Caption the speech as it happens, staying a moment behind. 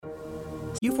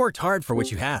You've worked hard for what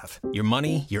you have. Your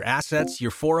money, your assets, your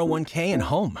 401k, and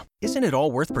home. Isn't it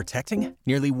all worth protecting?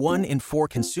 Nearly 1 in 4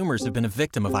 consumers have been a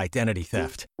victim of identity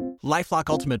theft.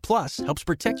 LifeLock Ultimate Plus helps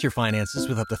protect your finances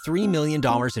with up to $3 million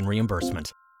in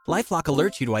reimbursement. LifeLock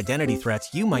alerts you to identity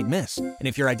threats you might miss. And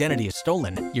if your identity is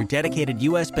stolen, your dedicated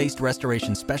U.S.-based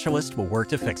restoration specialist will work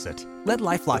to fix it. Let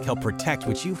LifeLock help protect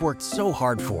what you've worked so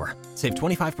hard for. Save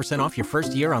 25% off your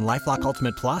first year on LifeLock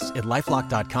Ultimate Plus at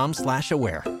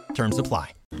LifeLock.com/aware. Terms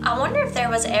apply. I wonder if there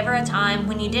was ever a time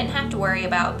when you didn't have to worry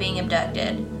about being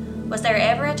abducted. Was there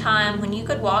ever a time when you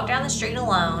could walk down the street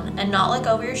alone and not look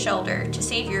over your shoulder to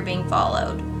see if you're being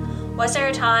followed? Was there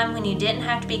a time when you didn't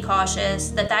have to be cautious,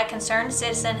 that concerned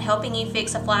citizen helping you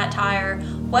fix a flat tire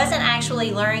wasn't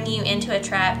actually luring you into a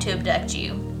trap to abduct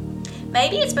you?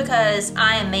 Maybe it's because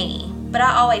I am me, but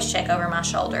I always check over my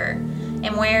shoulder,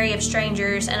 am wary of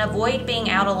strangers, and avoid being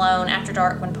out alone after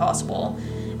dark when possible.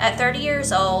 At 30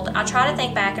 years old, I try to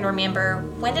think back and remember,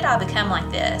 when did I become like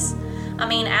this? I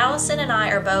mean, Allison and I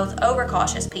are both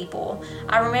overcautious people.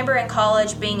 I remember in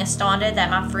college being astounded that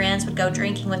my friends would go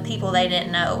drinking with people they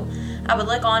didn't know. I would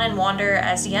look on and wonder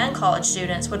as young college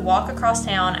students would walk across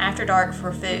town after dark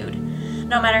for food.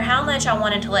 No matter how much I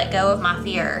wanted to let go of my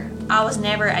fear, I was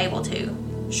never able to.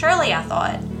 Surely, I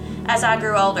thought, as I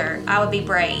grew older, I would be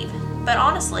brave. But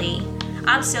honestly,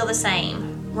 I'm still the same.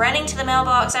 Running to the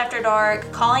mailbox after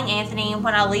dark, calling Anthony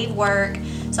when I leave work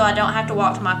so I don't have to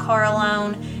walk to my car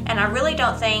alone, and I really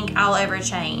don't think I'll ever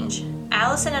change.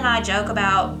 Allison and I joke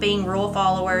about being rule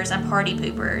followers and party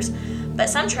poopers, but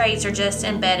some traits are just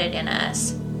embedded in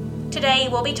us. Today,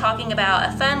 we'll be talking about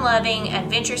a fun-loving,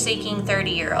 adventure-seeking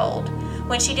 30-year-old.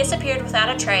 When she disappeared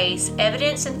without a trace,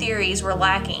 evidence and theories were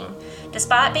lacking.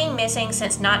 Despite being missing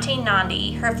since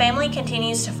 1990, her family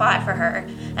continues to fight for her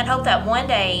and hope that one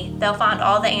day they'll find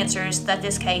all the answers that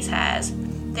this case has.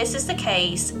 This is the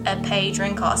case of Paige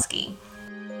Renkoski.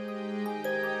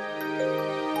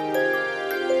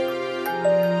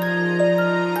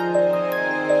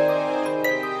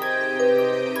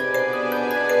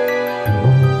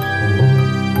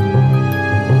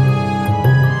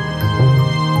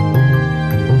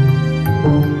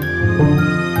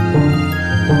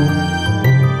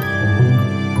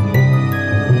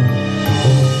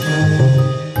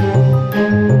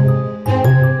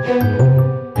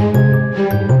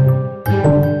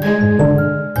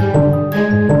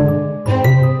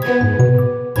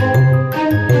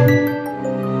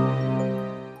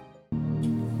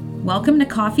 Welcome to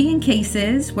Coffee and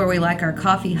Cases, where we like our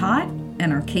coffee hot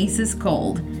and our cases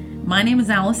cold. My name is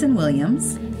Allison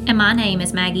Williams. And my name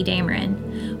is Maggie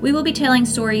Dameron. We will be telling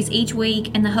stories each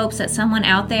week in the hopes that someone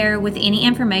out there with any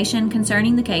information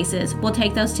concerning the cases will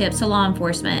take those tips to law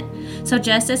enforcement, so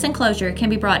justice and closure can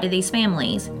be brought to these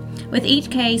families. With each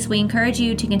case, we encourage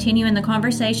you to continue in the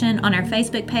conversation on our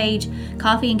Facebook page,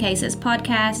 Coffee and Cases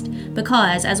Podcast,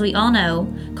 because, as we all know,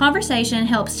 conversation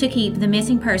helps to keep the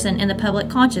missing person in the public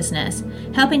consciousness,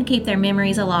 helping to keep their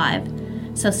memories alive.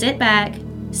 So sit back,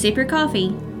 sip your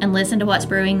coffee, and listen to what's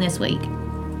brewing this week.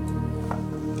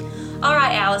 All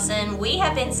right, Allison, we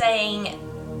have been saying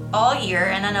all year,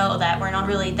 and I know that we're not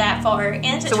really that far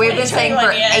into so we've been saying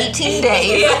for 18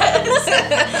 days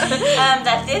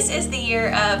that this is the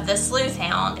year of the sleuth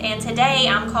hound, and today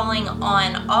I'm calling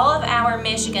on all of our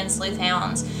Michigan sleuth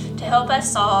hounds to help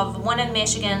us solve one of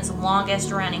Michigan's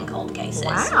longest running cold cases.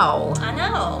 Wow.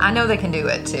 I know they can do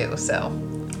it too. So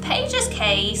Paige's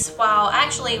case, while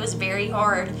actually it was very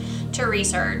hard to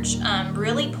research,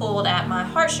 really pulled at my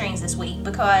heartstrings this week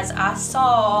because I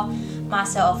saw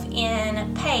myself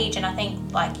in Paige, and I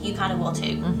think like you kind of will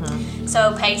too. Mm-hmm.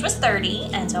 So Paige was 30,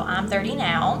 and so I'm 30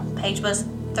 now. Paige was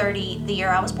 30 the year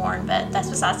I was born, but that's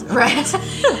besides the point. Right.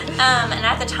 And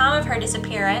at the time of her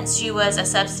disappearance, she was a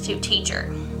substitute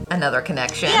teacher. Another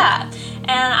connection. Yeah,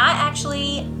 and I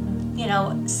actually,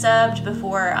 subbed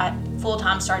before I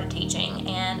full-time started teaching,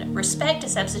 and respect to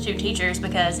substitute teachers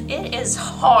because it is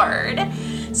hard.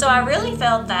 So I really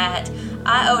felt that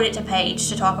I owed it to Paige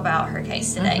to talk about her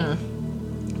case today.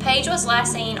 Mm-hmm. Paige was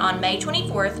last seen on May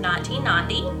 24th,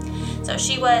 1990. So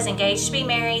she was engaged to be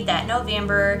married that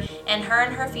November, and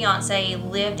her fiance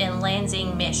lived in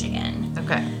Lansing, Michigan.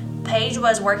 Okay. Paige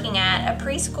was working at a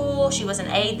preschool, she was an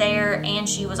aide there, and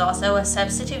she was also a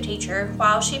substitute teacher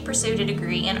while she pursued a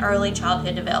degree in early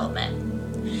childhood development.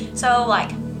 So,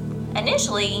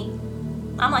 initially,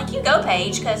 I'm like, you go,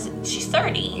 Paige, because she's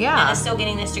 30 and is still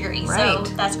getting this degree. Right.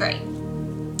 So that's great.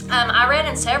 I read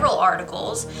in several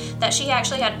articles that she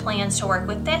actually had plans to work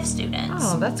with deaf students.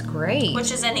 Oh, that's great.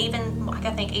 Which is an even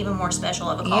more special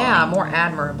of a calling. Yeah, more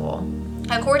admirable.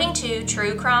 According to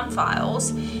True Crime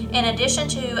Files, in addition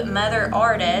to Mother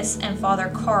Ardis and Father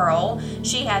Carl,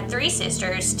 she had 3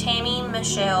 sisters, Tammy,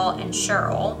 Michelle, and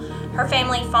Cheryl. Her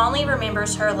family fondly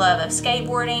remembers her love of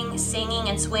skateboarding, singing,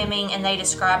 and swimming, and they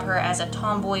describe her as a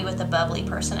tomboy with a bubbly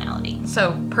personality.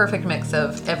 So, perfect mix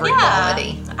of every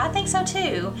quality. I think so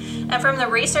too. And from the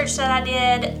research that I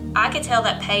did, I could tell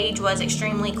that Paige was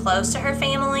extremely close to her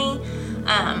family.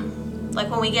 Like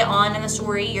when we get on in the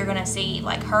story, you're going to see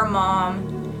like her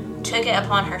mom took it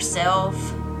upon herself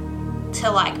to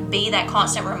like be that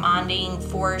constant reminding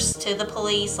force to the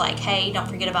police, like, hey, don't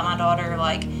forget about my daughter,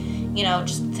 like, you know,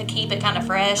 just to keep it kind of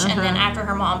fresh. And then after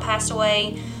her mom passed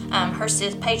away,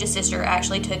 Paige's sister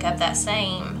actually took up that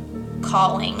same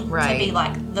calling to be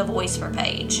like the voice for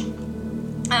Paige.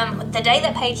 The day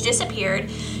that Paige disappeared,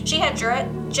 she had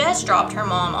just dropped her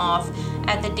mom off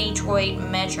at the Detroit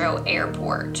Metro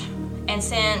Airport. And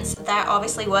since that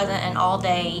obviously wasn't an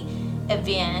all-day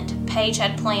event, Paige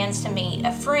had plans to meet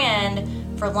a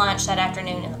friend for lunch that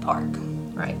afternoon in the park.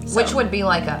 Right. So, which would be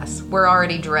like us. We're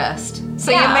already dressed.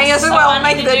 So you may as well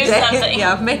make the day.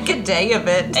 Yeah, make a day of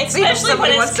it. Especially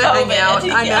when it's COVID. Out.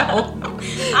 I know.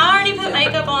 I already put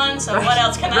makeup on, so what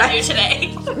else can I do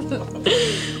today?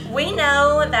 We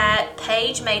know that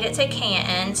Paige made it to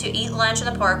Canton to eat lunch in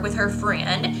the park with her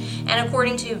friend, and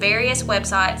according to various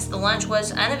websites, the lunch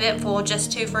was uneventful,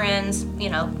 just 2 friends, you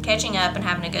know, catching up and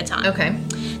having a good time. Okay.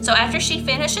 So after she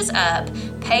finishes up,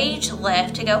 Paige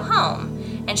left to go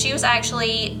home, and she was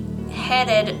actually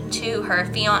headed to her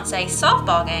fiance's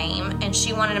softball game, and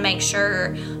she wanted to make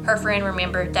sure her friend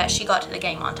remembered that she got to the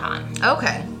game on time.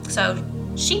 Okay. So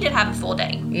she did have a full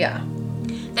day. Yeah.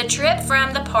 The trip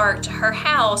from the park to her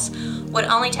house would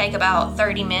only take about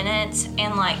 30 minutes,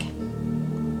 and like,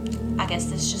 I guess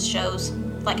this just shows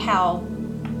like how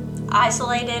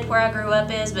isolated where I grew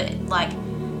up is, but like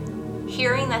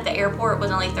hearing that the airport was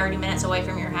only 30 minutes away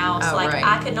from your house,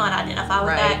 I could not identify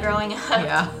with that growing up.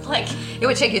 Yeah. Like, it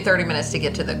would take you 30 minutes to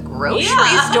get to the grocery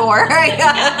store or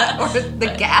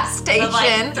the gas station.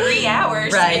 Like 3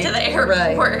 hours to get to the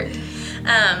airport.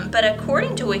 But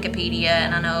according to Wikipedia,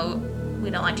 and I know we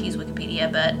don't like to use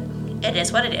Wikipedia, but it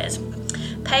is what it is.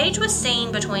 Paige was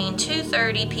seen between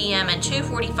 2:30 p.m. and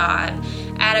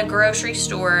 2:45 at a grocery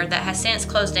store that has since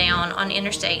closed down on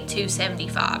Interstate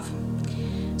 275.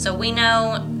 So we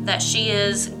know that she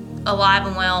is alive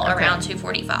and well around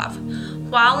 2:45.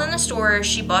 While in the store,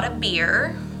 she bought a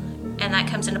beer, and that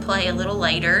comes into play a little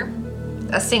later.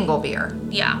 A single beer?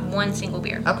 Yeah, 1 single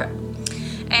beer. Okay.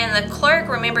 And the clerk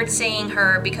remembered seeing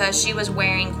her because she was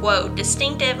wearing, quote,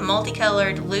 distinctive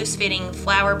multicolored, loose-fitting,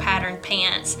 flower-patterned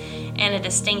pants and a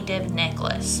distinctive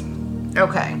necklace.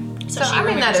 Okay. So I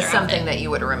mean, that is something that you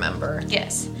would remember.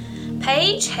 Yes.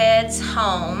 Paige heads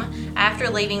home after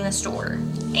leaving the store.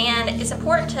 And it's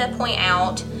important to point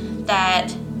out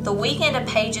that the weekend of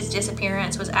Paige's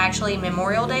disappearance was actually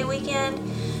Memorial Day weekend.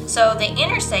 So the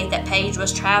interstate that Paige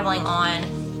was traveling on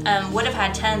would have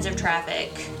had tons of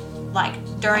traffic, like,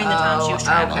 during the time she was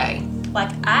traveling. Okay.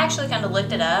 Like, I actually kind of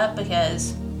looked it up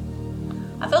because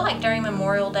I feel like during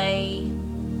Memorial Day,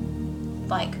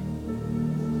 like,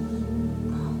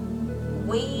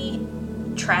 we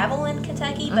travel in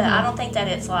Kentucky, but I don't think that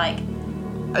it's like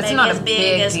maybe not as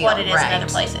big as what it is in other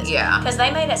places. Yeah. Because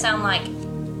they made it sound like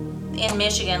in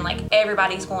Michigan, like,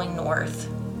 everybody's going north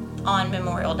on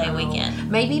Memorial Day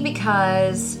weekend. Maybe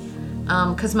because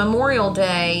Memorial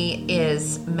Day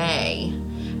is May.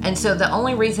 And so the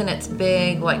only reason it's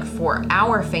big, like, for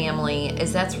our family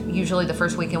is that's usually the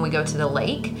first weekend we go to the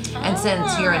lake. And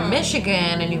since you're in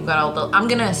Michigan and you've got all the, I'm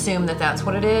going to assume that that's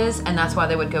what it is. And that's why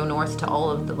they would go north to all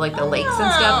of the, like, the lakes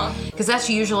and stuff. Because that's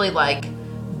usually, like,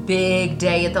 big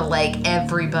day at the lake.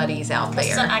 Everybody's out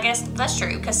there. So I guess that's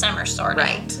true because summer's starting.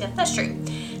 Right. Yeah, that's true.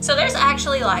 So there's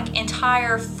actually, like,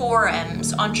 entire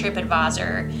forums on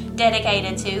TripAdvisor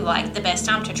dedicated to, like, the best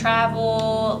time to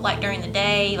travel, like, during the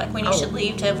day, like, when you should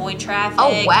leave to avoid traffic.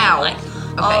 Oh, wow. And,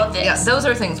 like, all of this. Yeah, those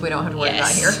are things we don't have to worry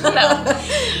about here.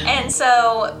 And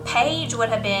so Paige would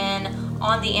have been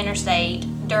on the interstate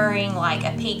during, like,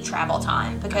 a peak travel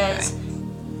time because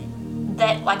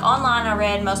that, like, online I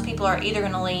read most people are either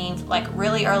going to leave, like,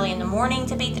 really early in the morning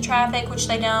to beat the traffic, which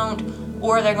they don't,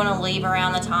 or they're going to leave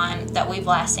around the time that we've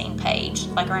last seen Paige,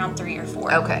 like around 3 or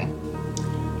 4. Okay.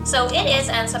 So it is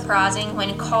unsurprising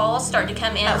when calls start to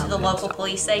come into the local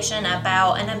police station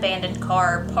about an abandoned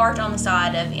car parked on the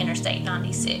side of Interstate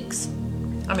 96.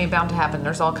 I mean, bound to happen.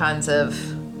 There's all kinds of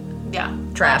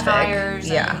traffic. Tires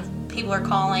and people are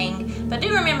calling. But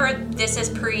do remember, this is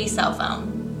pre-cell phone.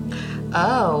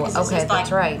 Oh, okay,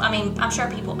 that's right. I mean, I'm sure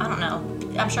people, I don't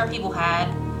know, I'm sure people had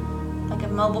like a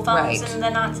mobile phones Right. in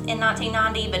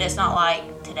 1990, but it's not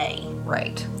like today.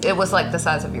 Right. It was like the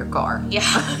size of your car. Yeah,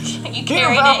 you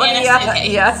carried it in a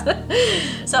suitcase.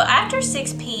 Yeah. So after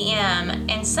 6 p.m.,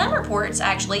 and some reports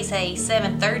actually say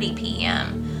 7:30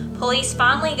 p.m., police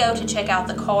finally go to check out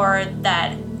the car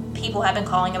that people have been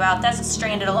calling about that's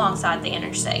stranded alongside the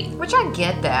interstate. Which I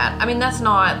get that. I mean, that's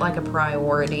not like a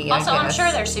priority. Also, I I'm guess.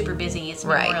 sure they're super busy. It's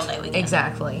Memorial Day weekend.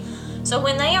 Exactly. So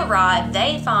when they arrive,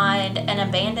 they find an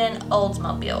abandoned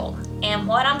Oldsmobile. And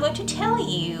what I'm going to tell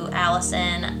you,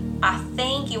 Allison, I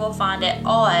think you will find it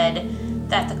odd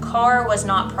that the car was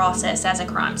not processed as a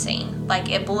crime scene.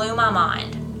 Like, it blew my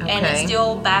mind. And it Okay.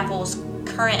 still baffles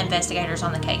current investigators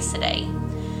on the case today.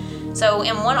 So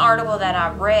in one article that I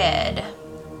read,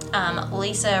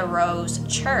 Lisa Rose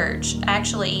Church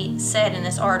actually said in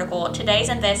this article, today's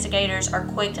investigators are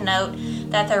quick to note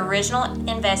that the original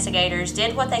investigators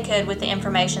did what they could with the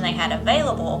information they had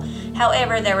available.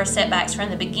 However, there were setbacks from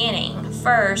the beginning.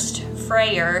 First,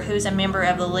 Freyer, who's a member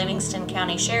of the Livingston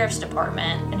County Sheriff's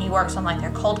Department, and he works on like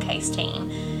their cold case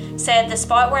team, said the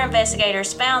spot where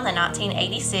investigators found the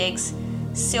 1986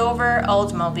 silver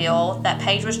Oldsmobile that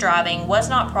Paige was driving was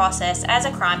not processed as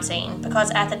a crime scene because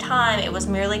at the time it was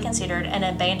merely considered an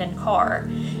abandoned car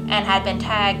and had been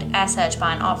tagged as such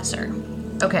by an officer.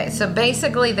 Okay, so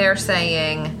basically they're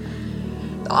saying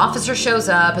the officer shows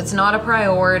up, it's not a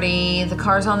priority, the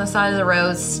car's on the side of the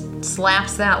road,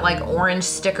 slaps that like orange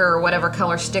sticker or whatever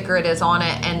color sticker it is on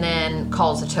it, and then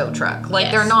calls a tow truck. Like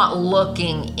Yes. they're not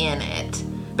looking in it.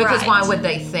 Because Right. why would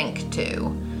they think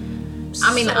to?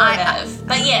 I mean, Sort of.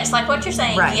 But yes, like what you're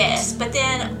saying, Right. yes. But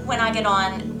then when I get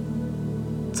on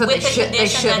So with the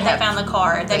condition that have they found the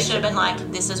car, they they should have been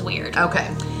like, this is weird. Okay.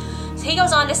 So he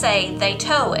goes on to say, they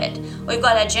tow it. We've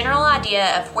got a general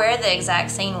idea of where the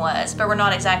exact scene was, but we're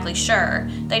not exactly sure.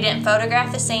 They didn't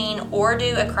photograph the scene or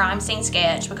do a crime scene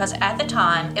sketch because at the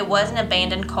time it was an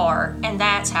abandoned car and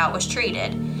that's how it was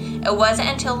treated. It wasn't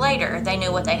until later they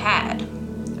knew what they had.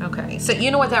 Okay. So you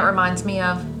know what that reminds me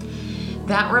of?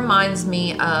 That reminds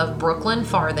me of Brooklyn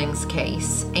Farthing's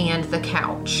case and the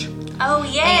couch. Oh,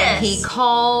 yes. And he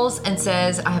calls and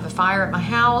says, I have a fire at my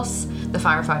house. The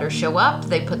firefighters show up.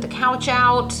 They put the couch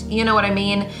out. You know what I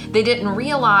mean? They didn't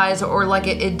realize, or like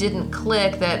it didn't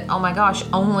click that, oh my gosh,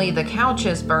 only the couch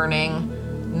is burning.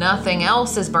 Nothing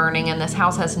else is burning, and this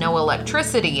house has no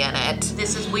electricity in it.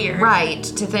 This is weird. Right,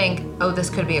 to think, oh, this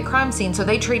could be a crime scene. So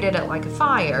they treated it like a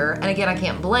fire. And again, I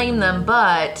can't blame them,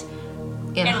 but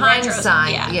in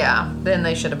hindsight, yeah. then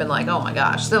they should have been like, oh my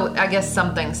gosh. So I guess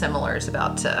something similar is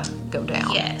about to go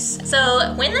down. Yes.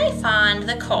 So when they find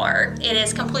the car, it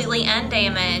is completely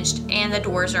undamaged and the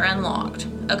doors are unlocked.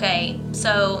 Okay,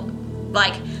 so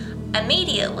like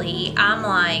immediately I'm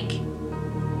like,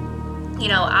 you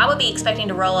know, I would be expecting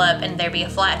to roll up and there be a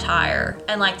flat tire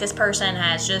and like this person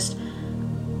has just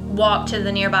walked to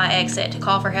the nearby exit to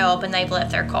call for help and they've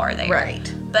left their car there.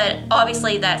 Right. But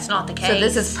obviously that's not the case. So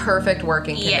this is perfect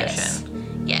working Yes.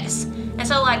 condition. Yes. And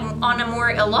so, like, on a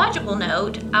more illogical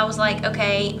note, I was like,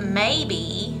 okay,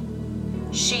 maybe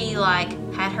she, like,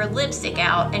 had her lipstick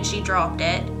out and she dropped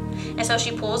it. And so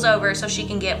she pulls over so she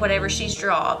can get whatever she's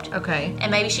dropped. Okay. And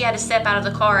maybe she had to step out of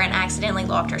the car and accidentally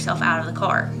locked herself out of the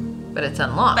car. But it's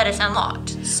unlocked. But it's unlocked.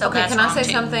 So okay, that's can I wrong say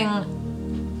too. something?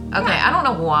 Okay, I don't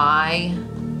know why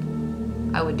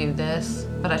I would do this,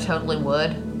 but I totally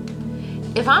would.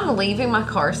 If I'm leaving my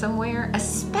car somewhere,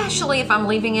 especially if I'm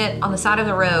leaving it on the side of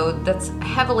the road that's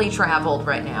heavily traveled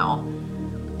right now,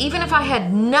 even if I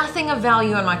had nothing of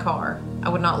value in my car, I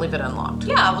would not leave it unlocked.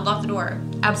 Yeah, I would lock the door.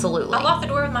 Absolutely. I locked the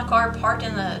door with my car parked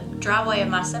in the driveway of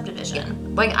my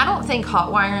subdivision. Like, I don't think hot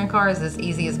wiring a car is as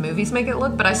easy as movies make it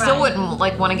look, but I still Right. wouldn't,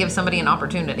 like, want to give somebody an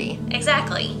opportunity.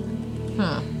 Exactly.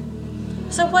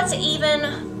 So what's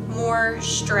even more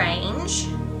strange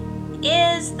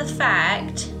is the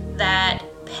fact that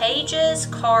Paige's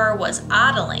car was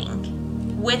idling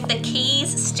with the keys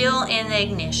still in the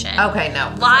ignition. Okay,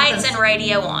 no. Lights and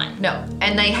radio on. No.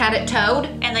 And they had it towed?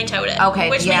 And they towed it. Okay,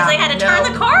 Which yeah, means they had to no.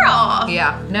 turn the car off.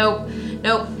 Yeah. Nope.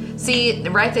 See,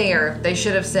 right there, they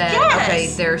should have said, Yes. okay,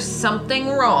 there's something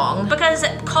wrong. Because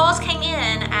calls came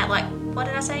in at like, what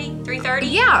did I say?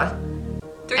 3:30? Yeah.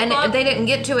 3 And o'clock? they didn't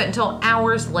get to it until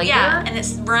hours later. Yeah, and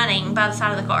it's running by the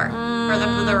side of the car or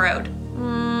the road.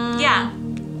 Yeah.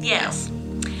 Yes.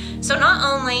 So not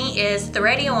only is the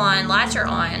radio on, lights are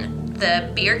on,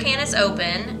 the beer can is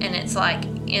open and it's like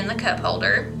in the cup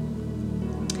holder.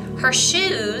 Her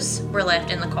shoes were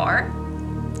left in the car.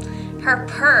 Her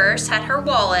purse had her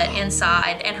wallet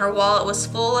inside and her wallet was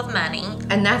full of money.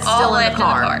 And that's all still in left the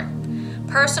car.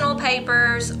 Personal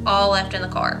papers all left in the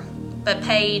car. But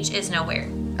Paige is nowhere.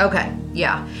 Okay,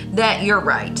 yeah. That, you're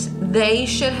right. They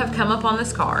should have come up on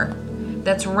this car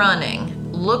that's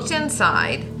running, looked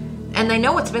inside, and they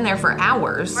know it's been there for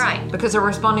hours. Right. Because they're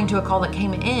responding to a call that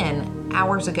came in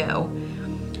hours ago.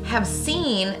 Have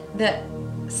seen that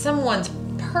someone's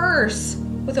purse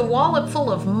with a wallet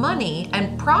full of money,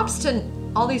 and props to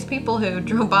all these people who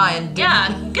drove by and did.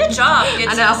 Yeah, good job, good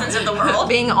I know. citizens of the world.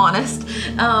 Being honest.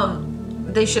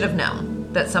 They should have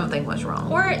known that something was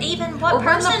wrong. Or even what Or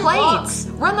run the person plates. walks.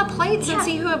 Run the plates and Yeah.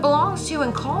 see who it belongs to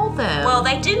and call them. Well,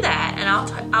 they do that, and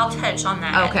I'll touch on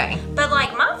that. Okay. But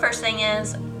like my first thing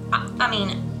is, I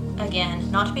mean,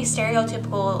 again, not to be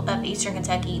stereotypical of Eastern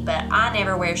Kentucky, but I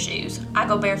never wear shoes. I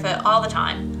go barefoot all the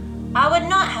time. I would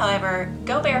not, however,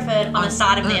 go barefoot on the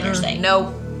side of the interstate.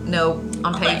 No.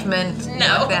 On pavement.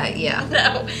 No. Like that, yeah.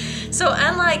 No. So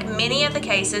unlike many of the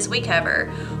cases we cover,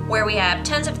 where we have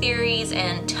tons of theories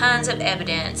and tons of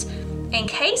evidence, in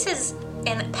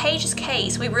Paige's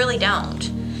case, we really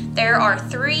don't. There are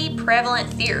 3 prevalent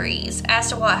theories as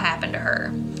to what happened to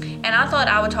her. And I thought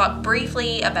I would talk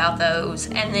briefly about those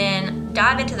and then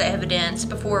dive into the evidence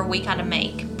before we kind of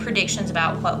make predictions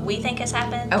about what we think has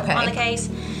happened on the case.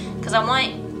 Because I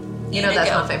want you to that's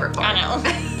go. my favorite part. I know.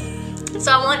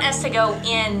 So I want us to go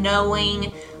in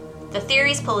knowing the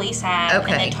theories police have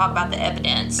and then talk about the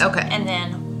evidence. Okay. And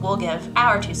then we'll give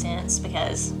our 2 cents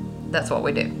because... That's what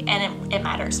we do. And it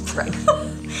matters. Right.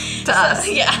 To us.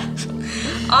 Yeah.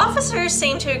 Officers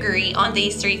seem to agree on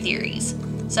these 3 theories.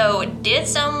 So, did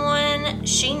someone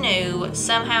she knew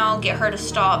somehow get her to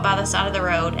stop by the side of the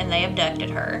road and they abducted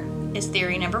her? Is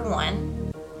theory number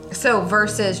 1. So,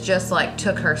 versus just like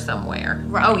took her somewhere.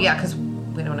 Right. Oh, yeah, because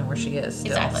we don't know where she is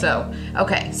still. Exactly. So,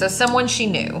 okay. So, someone she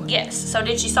knew. Yes. So,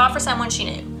 did she stop for someone she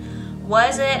knew?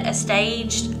 Was it a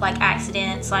staged,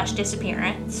 accident /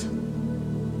 disappearance?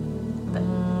 But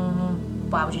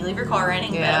why would you leave your car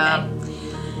running? Yeah. But okay.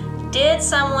 Did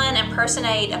someone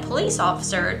impersonate a police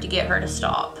officer to get her to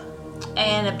stop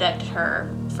and abducted her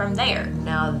from there?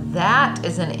 Now, that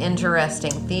is an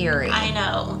interesting theory. I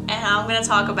know, and I'm going to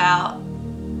talk about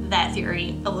that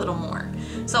theory a little more.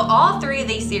 So all 3 of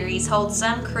these theories hold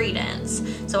some credence.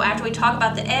 So after we talk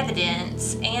about the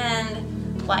evidence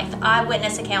and the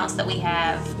eyewitness accounts that we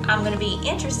have, I'm going to be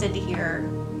interested to hear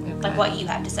what you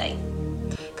have to say.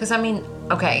 Because,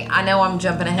 okay, I know I'm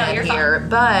jumping ahead here,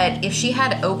 but if she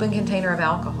had open container of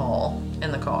alcohol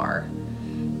in the car,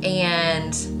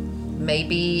 and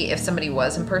maybe if somebody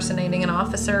was impersonating an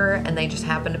officer and they just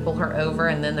happened to pull her over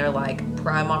and then they're like,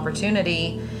 prime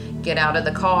opportunity, get out of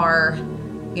the car,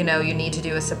 you need to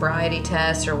do a sobriety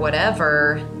test or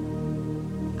whatever.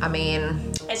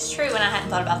 It's true, and I hadn't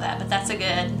thought about that, but that's a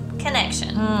good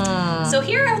connection. So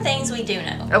here are things we do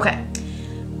know. Okay.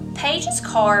 Paige's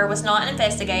car was not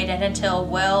investigated until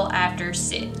well after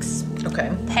 6.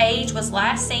 Okay. Paige was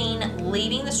last seen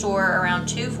leaving the store around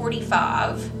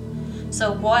 2:45.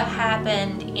 So what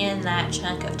happened in that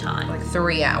chunk of time?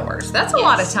 3 hours. That's a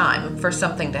lot of time for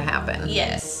something to happen.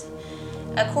 Yes.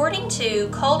 According to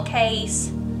Cold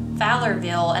Case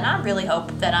Fowlerville, and I really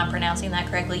hope that I'm pronouncing that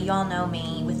correctly. Y'all know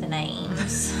me with the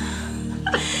names.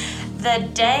 The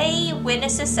day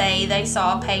witnesses say they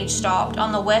saw Paige stopped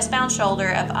on the westbound shoulder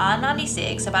of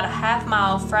I-96 about a half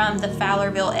mile from the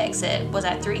Fowlerville exit was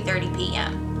at 3:30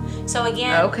 p.m. So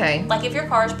again, if your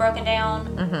car's broken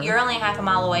down, you're only a half a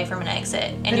mile away from an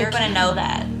exit, and you're going to know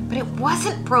that. But it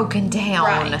wasn't broken down.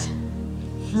 Right.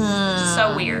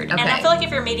 So weird. Okay. And I feel like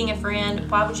if you're meeting a friend,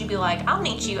 why would you be like, I'll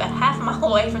meet you a half a mile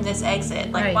away from this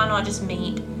exit? Why not just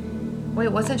meet? Wait,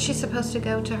 wasn't she supposed to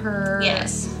go to her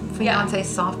fiance's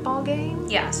softball game?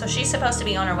 Yeah, so she's supposed to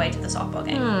be on her way to the softball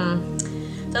game.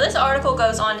 So this article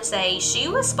goes on to say she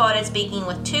was spotted speaking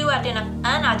with 2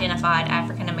 unidentified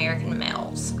African-American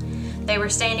males. They were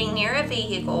standing near a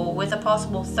vehicle with a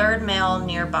possible 3rd male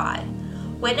nearby.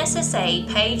 Witnesses say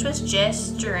Paige was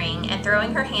gesturing and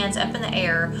throwing her hands up in the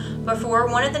air before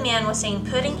one of the men was seen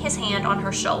putting his hand on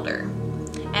her shoulder.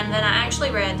 And then I actually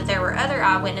read that there were other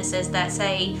eyewitnesses that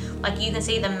say, you can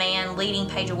see the man leading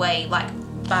Paige away, by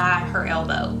her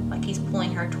elbow. He's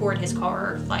pulling her toward his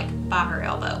car, by her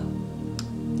elbow.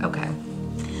 Okay.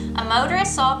 A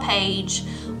motorist saw Paige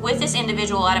with this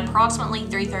individual at approximately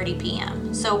 3:30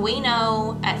 p.m. So we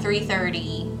know at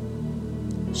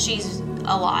 3:30 she's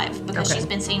alive because she's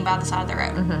been seen by the side of the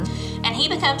road. And he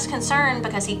becomes concerned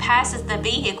because he passes the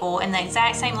vehicle in the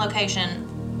exact same location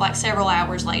several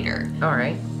hours later. All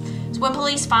right. So when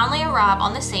police finally arrive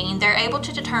on the scene, they're able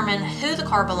to determine who the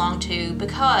car belonged to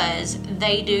because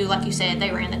they do, like you said,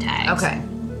 they ran the tags. Okay.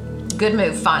 Good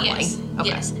move, finally. Yes. Okay.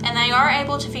 Yes. And they are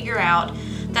able to figure out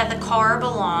that the car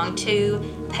belonged to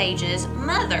Paige's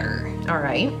mother. All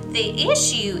right. The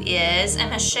issue is,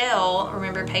 and Michelle,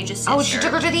 remember Paige's sister? Oh, she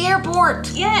took her to the airport.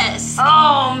 Yes.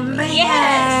 Oh, man.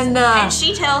 Yes. And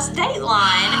she tells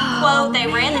Dateline, quote, they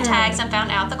ran the tags and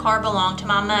found out the car belonged to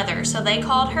my mother, so they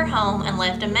called her home and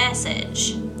left a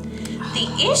message.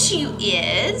 The issue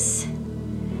is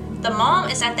the mom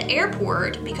is at the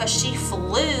airport because she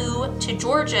flew to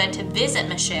Georgia to visit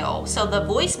Michelle, so the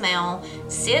voicemail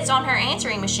sits on her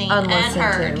answering machine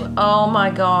unheard. Oh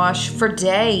my gosh, for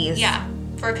days. Yeah,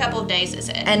 for a couple of days, it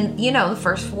said. And, the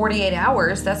first 48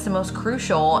 hours, that's the most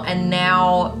crucial, and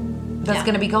now that's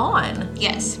going to be gone.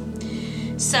 Yes.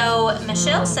 So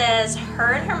Michelle says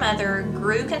her and her mother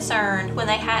grew concerned when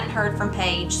they hadn't heard from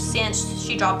Paige since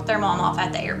she dropped their mom off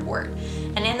at the airport.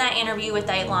 And in that interview with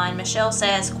Dateline, Michelle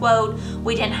says, quote,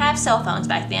 we didn't have cell phones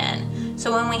back then.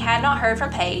 So when we had not heard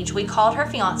from Paige, we called her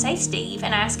fiance, Steve,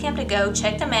 and asked him to go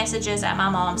check the messages at my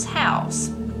mom's house.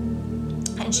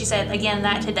 And she said, again,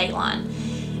 that to Dateline.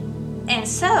 And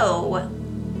so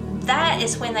that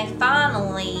is when they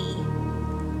finally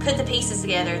put the pieces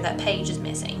together that Paige is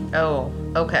missing. Oh,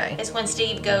 okay. It's when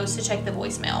Steve goes to check the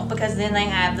voicemail, because then they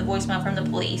have the voicemail from the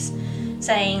police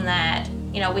saying that,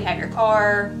 we have your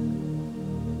car.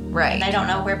 Right. And they don't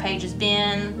know where Paige has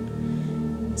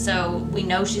been. So we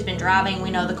know she's been driving. We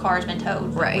know the car's been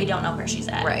towed. Right. We don't know where she's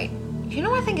at. Right. You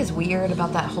know what I think is weird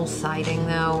about that whole sighting,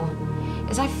 though?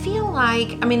 Is I feel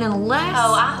like, unless...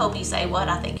 Oh, I hope you say what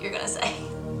I think you're going to say.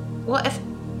 Well,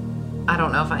 I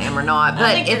don't know if I am or not, but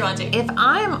I think you're going to. If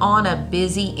I'm on a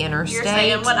busy interstate You're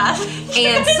saying what I think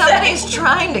and somebody's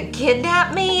trying to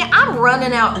kidnap me, I'm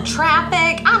running out in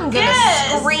traffic. I'm going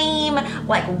to scream,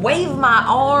 wave my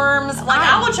arms.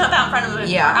 I will jump out in front of them.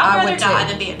 Yeah, I would rather would die too.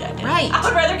 than be abducted. Right. I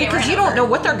would rather get because ran you don't over. know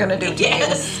what they're going to do to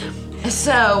Yes. you.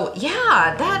 So,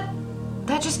 yeah,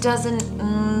 that just doesn't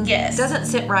doesn't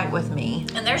sit right with me.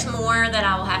 And there's more that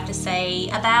I will have to say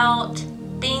about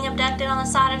being abducted on the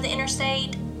side of the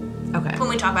interstate. Okay. When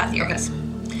we talk about theories.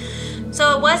 Okay.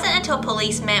 So it wasn't until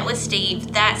police met with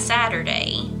Steve that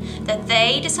Saturday that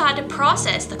they decided to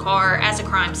process the car as a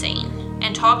crime scene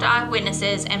and talk to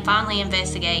eyewitnesses and finally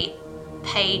investigate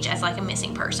Paige as a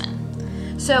missing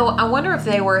person. So I wonder if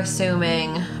they were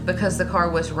assuming because the car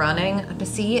was running, but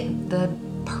see, the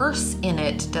purse in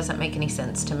it doesn't make any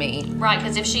sense to me. Right,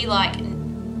 because if she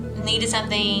needed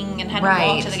something and had to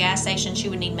walk to the gas station, she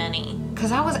would need money.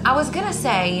 Because I was gonna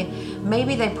say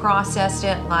maybe they processed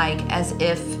it as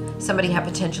if somebody had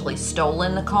potentially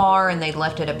stolen the car and they'd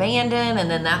left it abandoned, and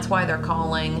then that's why they're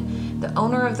calling the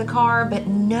owner of the car. But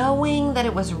knowing that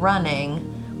it was running,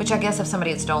 which I guess if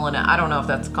somebody had stolen it, I don't know if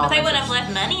that's called. But they wouldn't have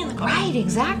left money in the car. Right,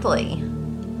 exactly.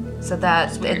 So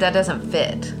that doesn't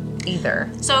fit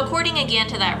either. So according again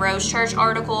to that Rose Church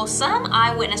article, some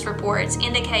eyewitness reports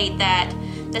indicate that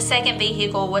the second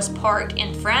vehicle was parked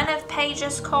in front of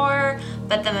Paige's car,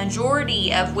 but the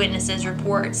majority of witnesses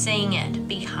report seeing it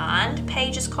behind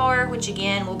Paige's car, which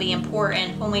again will be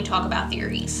important when we talk about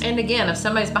theories. And again, if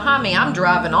somebody's behind me, I'm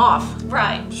driving off.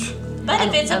 Right. But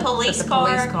if it's a police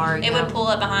car, it would pull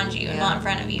up behind you, not in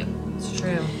front of you. It's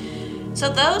true. So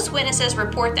those witnesses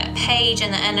report that Paige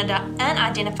and the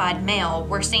unidentified male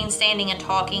were seen standing and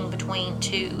talking between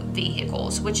two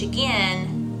vehicles, which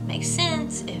again makes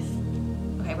sense if...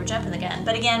 Okay, we're jumping the gun.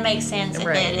 But again, makes sense if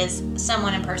it is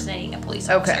someone impersonating a police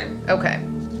officer. Okay.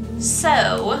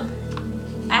 So,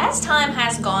 as time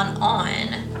has gone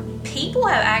on, people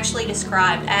have actually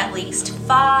described at least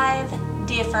 5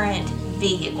 different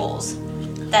vehicles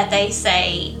that they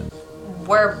say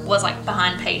was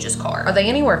behind Paige's car. Are they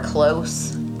anywhere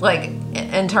close?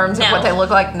 In terms of what they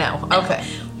look like? No. Okay.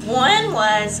 One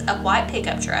was a white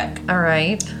pickup truck. All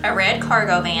right. A red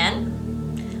cargo van.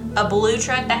 A blue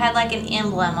truck that had an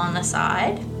emblem on the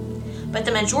side. But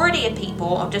the majority of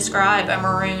people describe a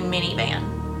maroon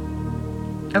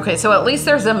minivan. Okay, so at least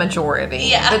there's a majority.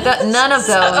 Yeah. But none of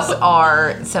those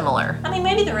are similar.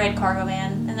 Maybe the red cargo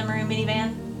van and the maroon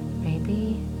minivan.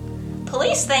 Maybe.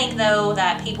 Police think, though,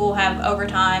 that people have, over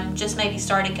time, just maybe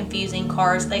started confusing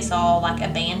cars they saw,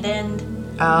 abandoned.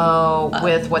 Oh,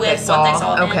 with what they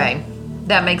saw? Okay.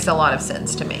 That makes a lot of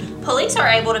sense to me. Police are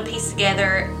able to piece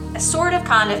together a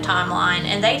kind of timeline,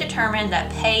 and they determined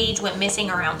that Paige went missing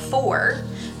around 4.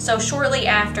 So shortly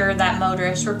after that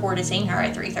motorist reported seeing her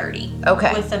at 3:30.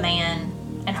 Okay. With the man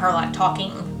and her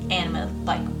talking with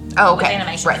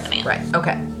animation with the man. Right.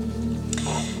 Okay.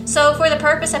 So for the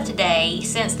purpose of today,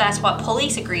 since that's what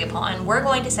police agree upon, we're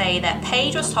going to say that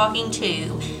Paige was talking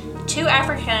to 2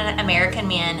 African American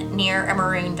men near a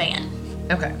maroon van.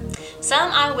 Okay.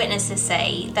 Some eyewitnesses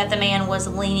say that the man was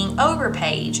leaning over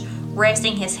Paige,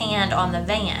 resting his hand on the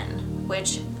van,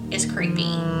 which is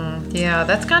creepy. Yeah,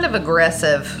 that's kind of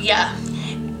aggressive. Yeah.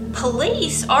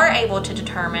 Police are able to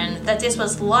determine that this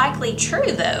was likely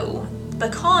true, though,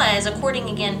 because, according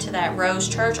again to that Rose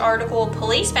Church article,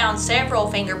 police found several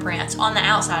fingerprints on the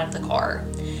outside of the car.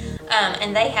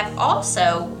 And they have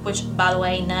also, which, by the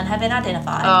way, none have been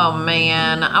identified. Oh,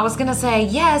 man. I was going to say,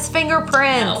 yes,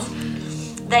 fingerprints.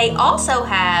 No. They also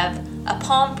have a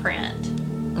palm print.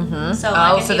 Mm-hmm. So,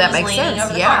 like so that makes sense.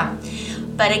 Over the car.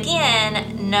 But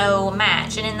again, no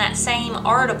match. And in that same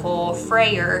article,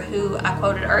 Freyer, who I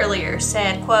quoted earlier,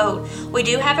 said, quote, "We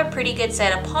do have a pretty good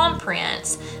set of palm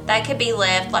prints that could be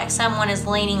left like someone is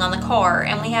leaning on the car,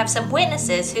 and we have some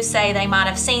witnesses who say they might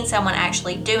have seen someone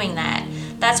actually doing that.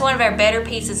 That's one of our better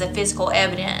pieces of physical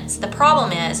evidence. The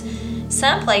problem is,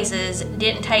 some places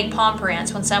didn't take palm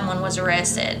prints when someone was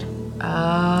arrested."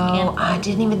 Oh, I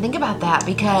didn't even think about that,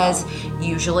 because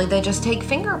usually they just take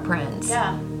fingerprints.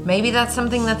 Yeah. Maybe that's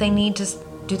something that they need to...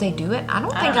 Do they do it? I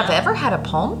don't think I've ever had a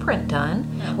palm print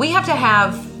done. No. We have to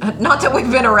have... Not that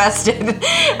we've been arrested.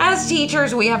 As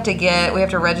teachers, we have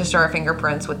to register our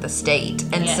fingerprints with the state.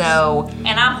 And so...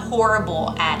 And I'm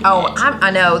horrible at it. Oh,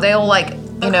 I know. They'll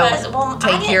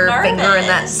take your finger and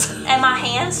that's... And my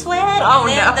hands sweat. Oh,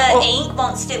 and then no. the ink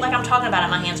won't stick. Like I'm talking about it,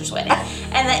 my hands are sweating.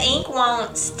 And the ink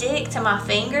won't stick to my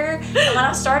finger. And when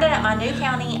I started at my new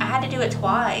county, I had to do it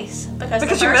twice.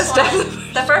 Because you messed up.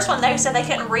 The first one, they said they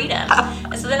couldn't read them.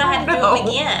 And so then I had to do them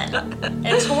again.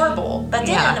 It was horrible. But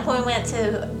then when we went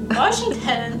to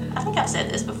Washington, I think I've said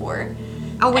this before.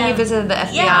 Oh, when you visited the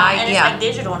FBI? Yeah, and it's like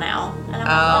digital now. And I'm like,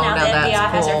 well, now the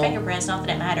FBI has cool. their fingerprints, not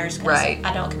that it matters, because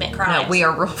I don't commit crimes. No, we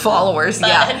are real followers,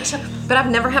 But I've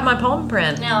never had my palm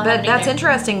print. No, but that's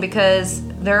interesting, because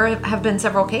there have been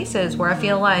several cases where I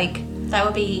feel like... That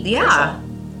would be crucial.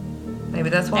 Maybe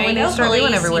that's what we need to start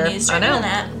doing everywhere. You need to start doing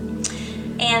that.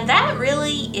 And that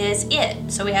really is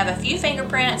it. So we have a few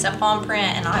fingerprints, a palm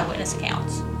print, and eyewitness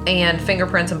accounts. And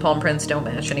fingerprints and palm prints don't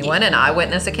match anyone, and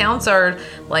eyewitness accounts are,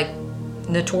 like...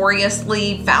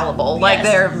 notoriously fallible. Yes. Like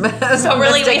they're so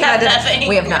really we have nothing.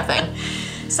 We have nothing.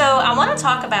 So I want to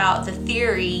talk about the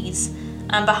theories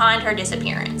behind her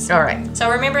disappearance. All right. So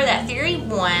remember that theory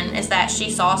 1 is that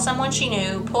she saw someone she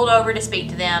knew, pulled over to speak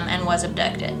to them, and was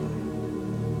abducted.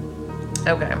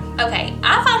 Okay,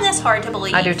 I find this hard to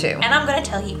believe. I do too. And I'm going to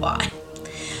tell you why.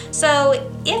 So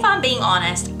if I'm being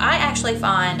honest, I actually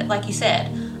find, like you said,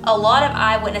 a lot of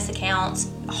eyewitness accounts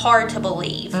hard to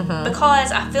believe,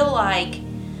 because I feel like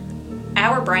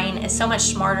our brain is so much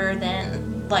smarter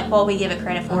than like what we give it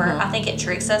credit for. I think it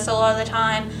tricks us a lot of the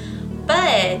time.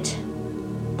 But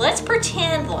let's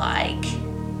pretend like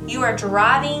you are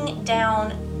driving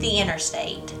down the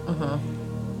interstate.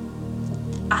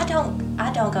 I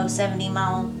don't go 70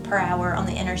 miles per hour on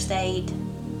the interstate,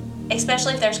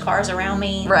 especially if there's cars around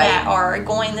me that are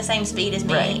going the same speed as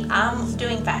me. I'm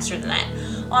doing faster than that.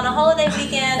 On a holiday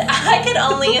weekend, I could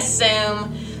only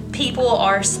assume people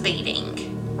are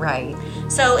speeding. Right.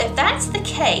 So if that's the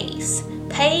case,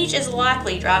 Paige is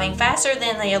likely driving faster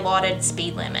than the allotted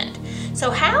speed limit.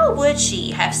 So how would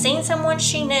she have seen someone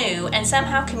she knew and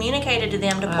somehow communicated to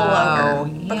them to pull over?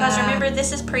 Because remember,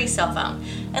 this is pre-cell phone.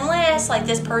 Unless like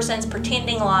this person's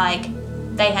pretending like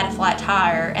they had a flat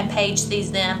tire and Paige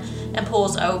sees them and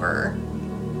pulls over.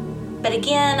 But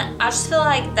again, I just feel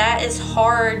like that is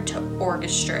hard to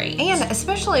orchestrate. And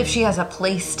especially if she has a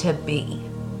place to be.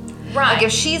 Right. Like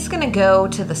if she's going to go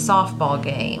to the softball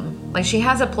game, like she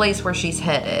has a place where she's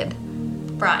headed.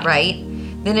 Right?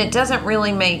 Then it doesn't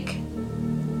really make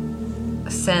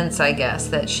sense, I guess,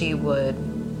 that she would,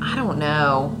 I don't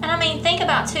know. And I mean, think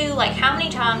about too, like how many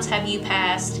times have you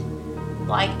passed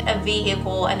like a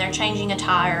vehicle and they're changing a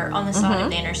tire on the side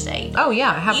of the interstate? Oh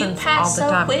yeah, it happens all the time. You pass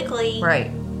so quickly.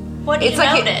 Right. What do you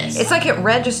notice? It's like it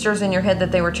registers in your head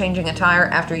that they were changing a tire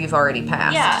after you've already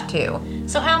passed, too.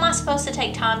 So how am I supposed to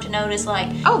take time to notice, like...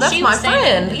 Oh, that's my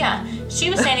friend. Yeah.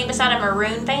 She was standing beside a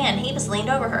maroon van. He was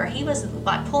leaned over her. He was,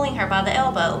 like, pulling her by the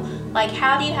elbow. Like,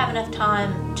 how do you have enough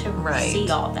time to see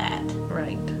all that?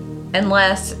 Right.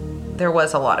 Unless there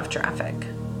was a lot of traffic.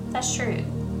 That's true.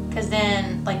 Because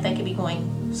then, like, they could be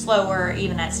going slower,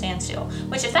 even at standstill.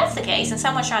 Which, if that's the case, and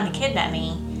someone's trying to kidnap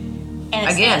me... And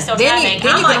it's again, still then traffic, you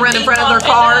can run in front of their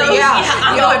car.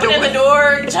 I'm opening the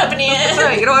door, jumping in. That's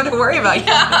right. You don't have to worry about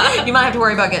it. You might have to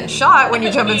worry about getting shot when you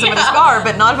jump in somebody's car,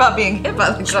 but not about being hit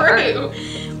by the car. True.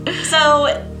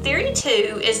 So, theory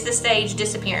 2 is the stage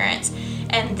disappearance.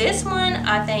 And this one,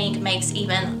 I think, makes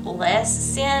even less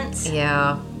sense.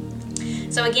 Yeah.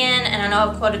 So again, and I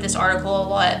know I've quoted this article a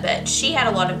lot, but she had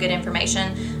a lot of good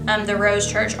information. The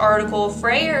Rose Church article,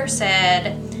 Freyer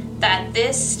said that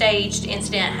this staged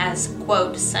incident has,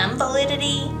 quote, some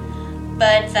validity,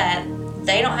 but that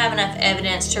they don't have enough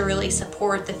evidence to really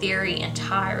support the theory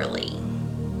entirely.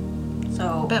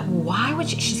 So, but why would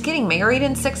she's getting married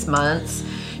in 6 months.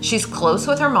 She's close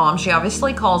with her mom. She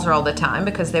obviously calls her all the time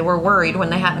because they were worried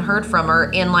when they hadn't heard from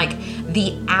her in like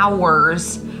the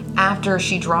hours after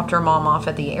she dropped her mom off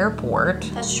at the airport.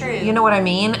 That's true. You know what I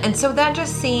mean? And so that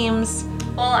just seems...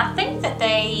 Well, I think that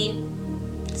they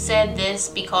said this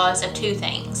because of two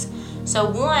things. So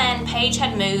one, Paige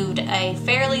had moved a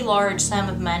fairly large sum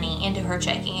of money into her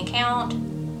checking account.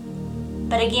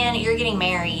 But again, you're getting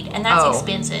married, and that's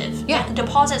expensive. Yeah.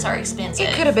 Deposits are expensive.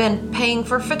 It could have been paying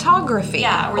for photography.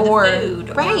 Yeah, or the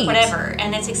food, right. or whatever.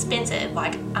 And it's expensive.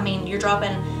 Like, I mean, you're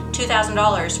dropping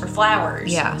 $2,000 for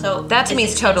flowers. Yeah, so that to me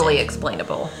is expensive. totally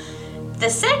explainable. The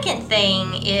second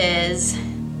thing is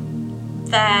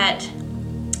that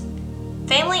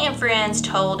family and friends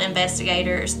told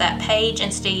investigators that Paige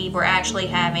and Steve were actually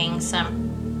having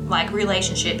some, like,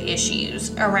 relationship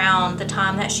issues around the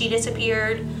time that she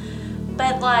disappeared.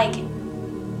 But, like,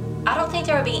 I don't think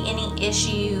there would be any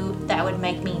issue that would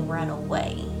make me run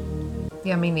away.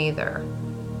 Yeah, me neither.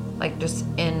 Like, just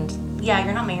end. Yeah,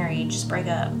 you're not married. Just break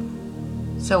up.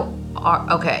 So,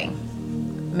 okay.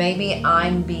 Maybe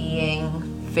I'm being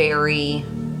very...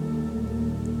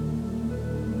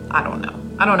 I don't know.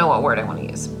 I don't know what word I want to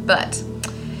use. But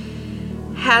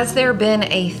has there been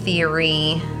a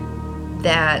theory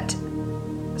that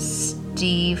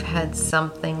Steve had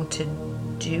something to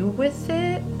do with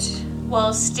it?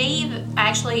 Well, Steve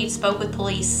actually spoke with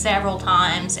police several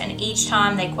times, and each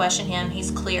time they questioned him, he's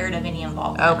cleared of any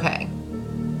involvement.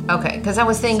 Okay, because I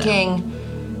was thinking,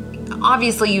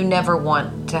 obviously you never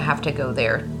want to have to go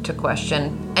there to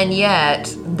question, and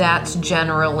yet that's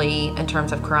generally, in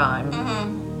terms of crime,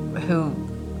 who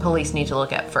police need to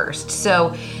look at first.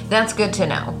 So that's good to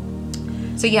know.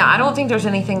 So yeah, I don't think there's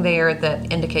anything there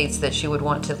that indicates that she would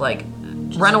want to, like,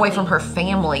 run away from her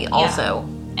family also. Yeah.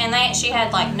 And she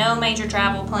had, like, no major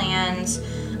travel plans,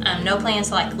 no plans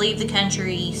to, like, leave the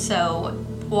country. So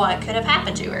what could have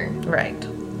happened to her? Right.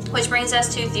 Which brings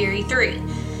us to theory 3.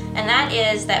 And that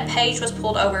is that Paige was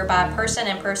pulled over by a person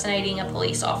impersonating a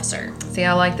police officer. See,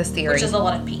 I like this theory. Which is a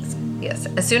lot of peace. Yes.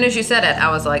 As soon as you said it, I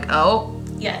was like, oh.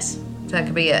 Yes. That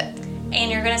could be it.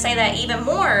 And you're going to say that even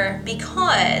more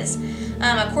because,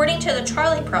 according to the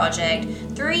Charlie Project,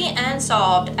 3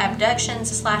 unsolved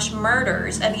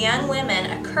abductions/murders of young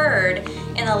women occurred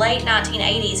in the late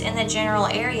 1980s in the general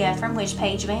area from which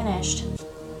Paige vanished.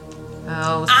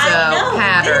 Oh, so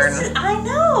pattern. I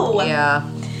know. Yeah.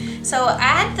 So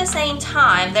at the same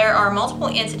time, there are multiple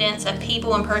incidents of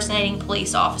people impersonating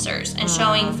police officers and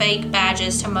showing fake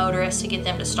badges to motorists to get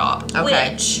them to stop.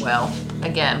 Okay. Which, well,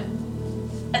 again,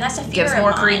 and that's a fear gives of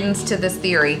more mine. credence to this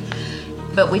theory.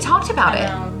 But we talked about I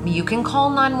know. it. You can call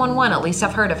 911. At least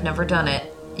I've heard. I've never done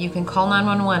it. You can call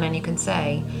 911 and you can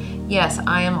say, yes,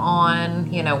 I am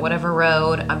on, whatever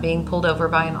road. I'm being pulled over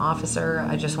by an officer.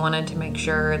 I just wanted to make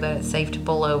sure that it's safe to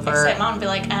pull over. Except mom would be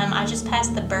like, I just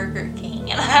passed the Burger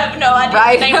King and I have no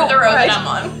idea the name of the road that I'm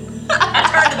on.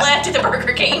 I turned left to the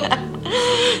Burger King.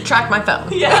 Track my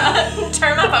phone. Yeah,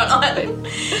 turn my phone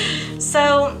on.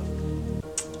 So,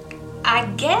 I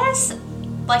guess,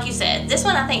 like you said, this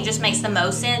one I think just makes the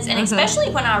most sense. And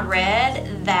especially when I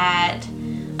read that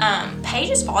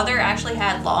Paige's father actually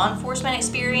had law enforcement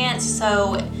experience,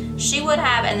 so she would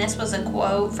have, and this was a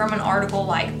quote from an article,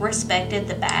 like, respected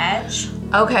the badge.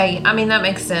 Okay, I mean, that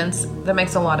makes sense. That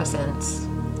makes a lot of sense.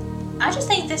 I just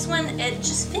think this one, it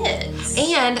just fits.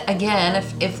 And again,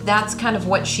 if that's kind of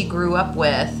what she grew up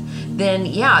with, then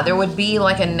yeah, there would be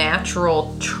like a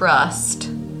natural trust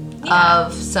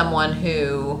of someone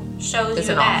who shows is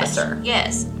you an a badge. officer.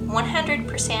 Yes,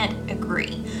 100%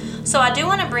 agree. So I do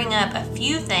want to bring up a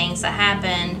few things that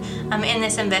happened in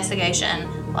this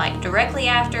investigation, like directly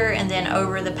after and then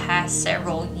over the past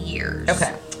several years.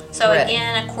 Okay. So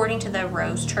again, according to the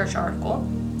Rose Church article,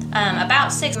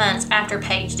 about 6 months after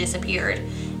Paige disappeared,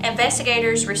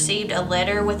 investigators received a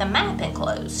letter with a map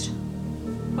enclosed,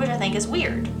 which I think is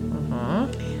weird.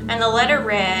 And the letter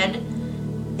read,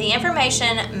 "The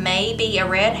information may be a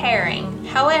red herring.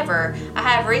 However, I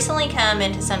have recently come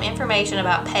into some information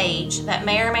about Paige that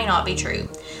may or may not be true.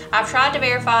 I've tried to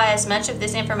verify as much of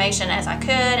this information as I could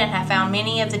and have found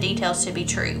many of the details to be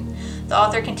true." The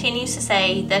author continues to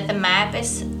say that the map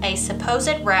is a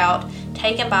supposed route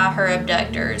taken by her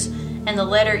abductors, and the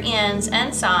letter ends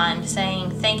unsigned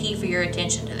saying, "Thank you for your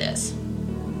attention to this."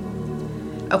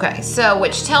 Okay, so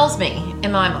which tells me,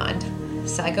 in my mind,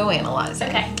 psychoanalyzing.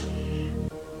 Okay.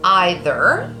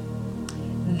 Either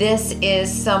this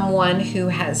is someone who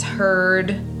has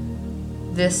heard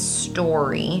this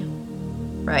story,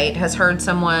 right? Has heard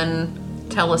someone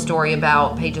tell a story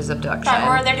about Paige's abduction.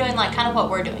 Or they're doing like kind of what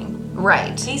we're doing.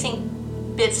 Right. Piecing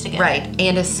bits together. Right,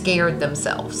 and is scared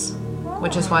themselves,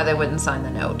 which is why they wouldn't sign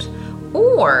the note.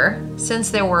 Or,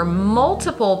 since there were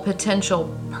multiple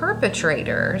potential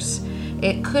perpetrators,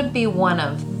 it could be one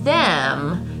of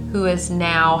them who is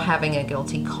now having a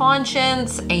guilty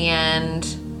conscience and...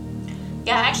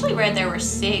 Yeah, I actually read there were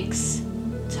 6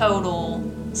 total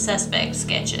suspect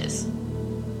sketches.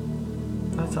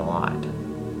 That's a lot.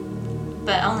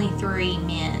 But only 3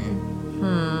 men.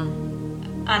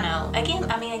 I know.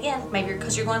 Again, maybe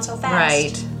because you're going so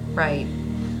fast. Right.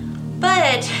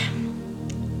 But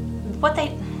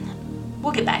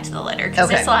we'll get back to the letter because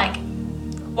it's like,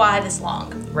 why this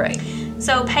long? Right.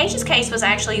 So Paige's case was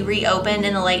actually reopened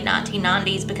in the late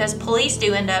 1990s because police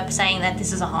do end up saying that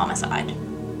this is a homicide.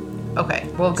 Okay,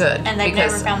 well, good. And they've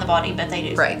never found the body, but they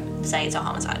do say it's a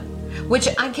homicide. Which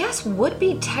I guess would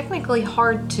be technically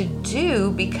hard to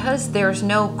do because there's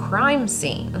no crime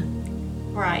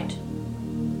scene. Right.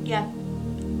 Yeah.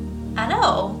 I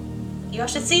know. You all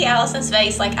should see Allison's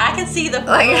face. Like, I can see the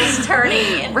wheels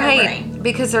turning in her brain.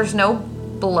 Because there's no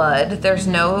blood. There's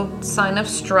no sign of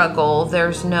struggle.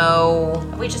 There's no...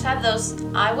 We just have those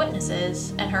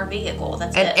eyewitnesses and her vehicle.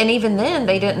 That's it. And even then,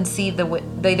 they didn't see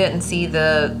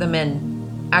the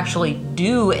men actually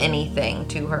do anything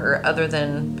to her other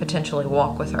than potentially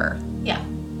walk with her. Yeah.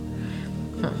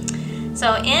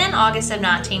 So in August of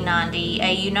 1990,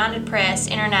 a United Press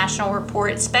International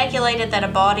report speculated that a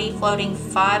body floating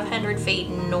 500 feet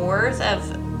north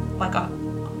of like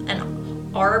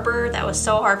an arbor, that was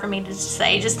so hard for me to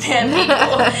say just then,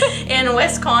 people, in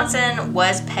Wisconsin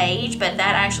was Paige, but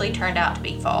that actually turned out to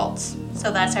be false.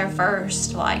 So that's our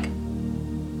first,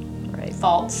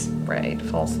 false. Right,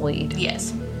 false lead.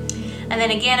 Yes. And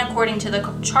then again, according to the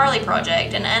Charlie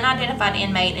Project, an unidentified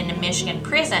inmate in a Michigan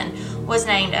prison was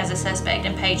named as a suspect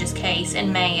in Paige's case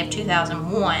in May of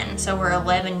 2001. So we're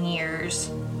 11 years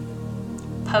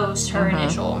post her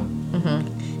initial.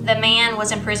 The man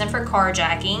was in prison for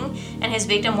carjacking, and his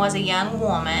victim was a young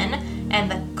woman,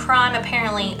 and the crime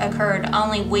apparently occurred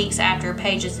only weeks after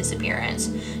Paige's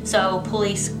disappearance. So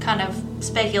police kind of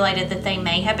speculated that they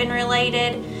may have been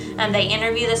related. They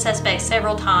interviewed the suspect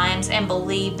several times and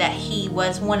believed that he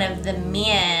was one of the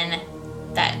men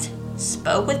that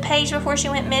spoke with Paige before she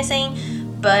went missing,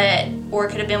 or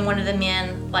it could have been one of the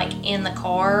men in the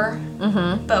car,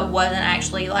 but wasn't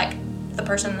actually the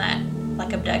person that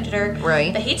abducted her.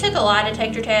 Right. But he took a lie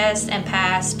detector test and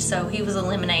passed, so he was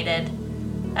eliminated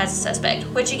as a suspect.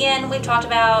 Which again, we've talked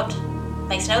about,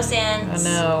 makes no sense. I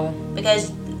know.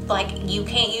 Because you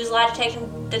can't use lie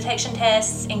detection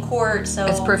tests in court, so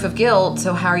it's proof of guilt,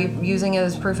 so how are you using it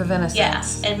as proof of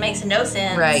innocence? Yeah, it makes no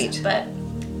sense. Right. But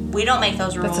we don't make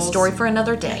those rules. That's a story for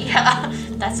another day. Yeah,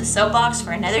 that's a soapbox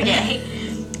for another day.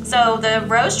 So the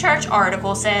Rose Church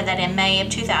article said that in May of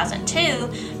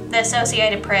 2002, the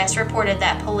Associated Press reported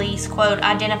that police, quote,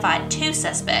 identified 2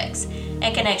 suspects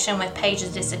in connection with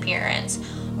Paige's disappearance.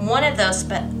 One of those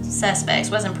suspects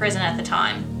was in prison at the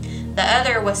time. The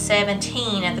other was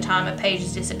 17 at the time of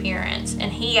Paige's disappearance,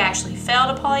 and he actually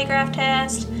failed a polygraph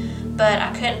test, but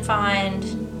I couldn't find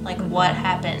what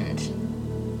happened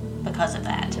because of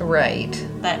that. Right.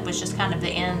 That was just kind of the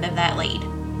end of that lead.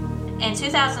 In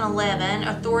 2011,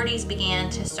 authorities began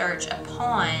to search a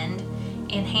pond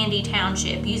in Handy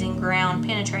Township using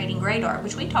ground-penetrating radar,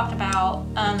 which we talked about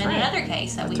in another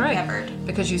case that we covered.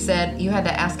 Because you said you had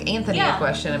to ask Anthony a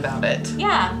question about it.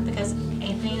 Yeah, because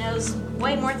Anthony knows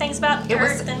way more things about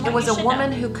dirt than what It was you a should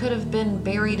woman know. who could have been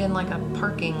buried in a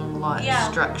parking lot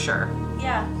structure.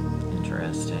 Yeah.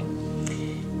 Interesting.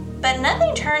 But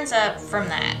nothing turns up from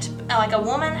that. A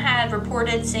woman had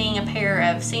reported seeing a pair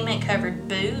of cement-covered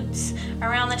boots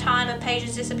around the time of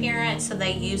Paige's disappearance, so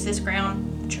they used this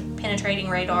ground-penetrating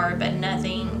radar, but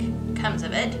nothing comes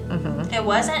of it. It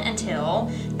wasn't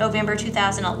until November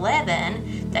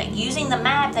 2011 that, using the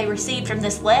map they received from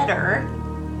this letter,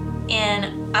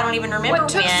 I don't even remember What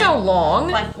took so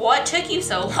long? What took you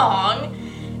so long?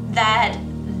 That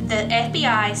the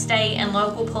FBI, state, and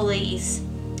local police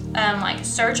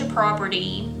search a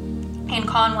property in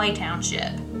Conway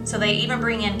Township. So they even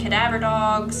bring in cadaver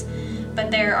dogs, but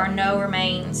there are no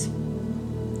remains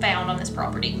found on this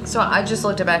property. So I just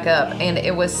looked it back up, and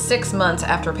it was 6 months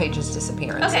after Paige's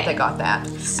disappearance that they got that.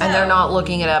 So, and they're not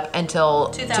looking it up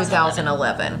until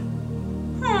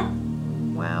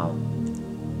 2011. Wow.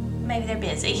 Maybe they're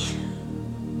busy.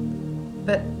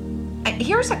 But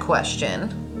here's a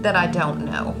question that I don't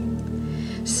know.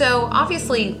 So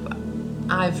obviously,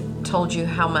 I've told you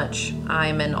how much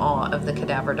I'm in awe of the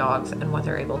cadaver dogs and what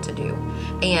they're able to do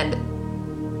and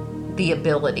the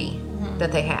ability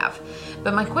that they have.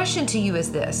 But my question to you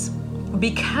is this.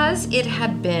 Because it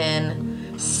had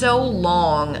been so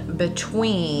long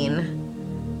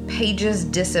between Paige's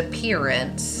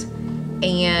disappearance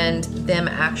and them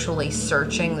actually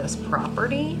searching this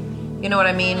property. You know what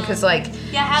I mean? Because, like,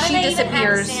 how did they even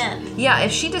have a scent? Yeah,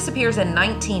 if she disappears in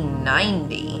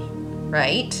 1990,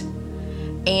 right?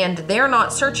 And they're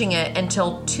not searching it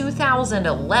until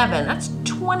 2011. That's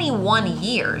 21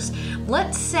 years.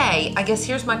 Let's say, I guess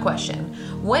here's my question.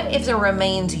 What if the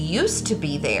remains used to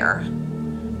be there,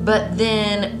 but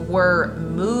then were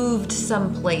moved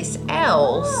someplace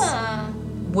else?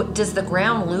 Does the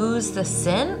ground lose the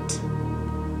scent?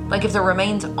 Like, if the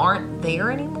remains aren't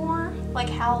there anymore? Like,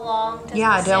 how long does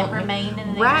the scent remain in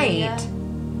an area?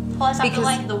 Plus, I feel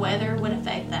like the weather would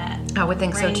affect that. I would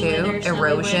think so, too.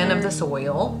 Erosion of the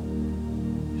soil.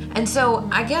 And so,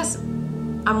 I guess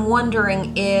I'm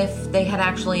wondering if they had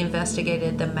actually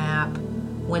investigated the map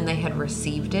when they had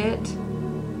received it,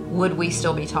 would we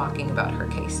still be talking about her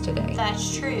case today?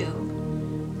 That's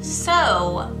true.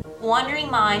 So,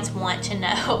 wondering minds want to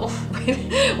know.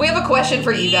 We have a question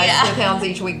for you guys in the towns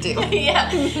each week, too.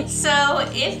 So,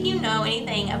 if you know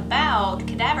anything about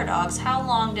cadaver dogs, how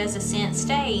long does a scent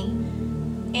stay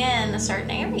in a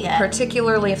certain area?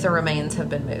 Particularly if the remains have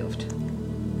been moved.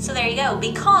 So, there you go.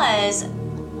 Because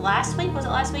was it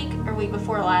last week or week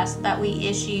before last that we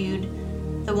issued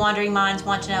the Wandering Minds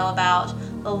Want to Know about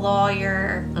the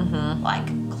lawyer, like,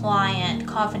 client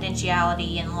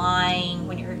confidentiality and lying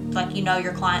when you're, like, you know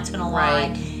your client's going to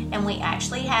lie. And we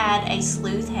actually had a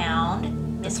sleuth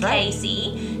hound, Miss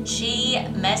Casey. She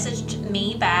messaged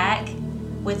me back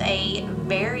with a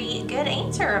very good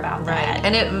answer about that.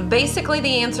 And basically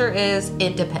the answer is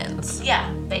it depends.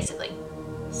 Yeah, basically.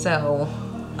 So...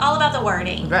 all about the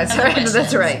wording. That's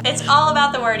right. It's all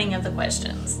about the wording of the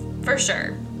questions, for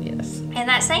sure. Yes. In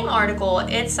that same article,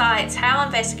 it cites how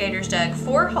investigators dug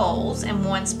 4 holes in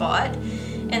one spot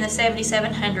in the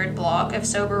 7700 block of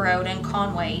Sober Road in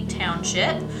Conway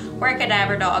Township, where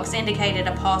cadaver dogs indicated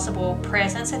a possible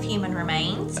presence of human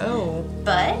remains. Oh.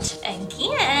 But,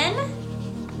 again,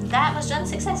 that was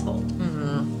unsuccessful.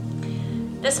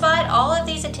 Despite all of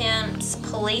these attempts,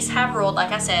 police have ruled,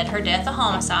 like I said, her death a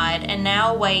homicide and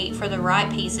now wait for the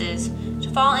right pieces to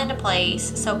fall into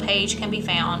place so Paige can be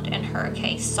found and her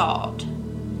case solved.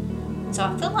 So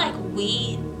I feel like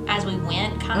we, as we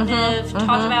went, kind of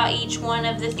talked about each one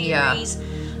of the theories.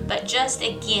 But just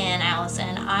again,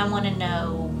 Allison, I want to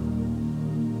know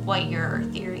what your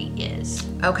theory is.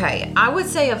 Okay, I would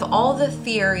say of all the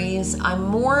theories, I'm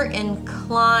more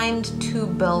inclined to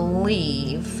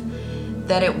believe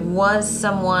that it was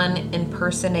someone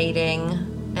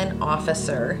impersonating an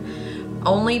officer,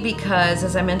 only because,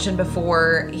 as I mentioned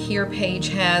before, here Paige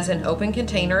has an open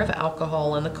container of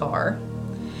alcohol in the car,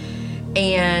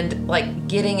 and like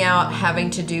getting out, having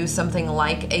to do something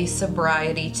like a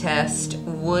sobriety test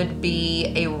would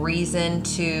be a reason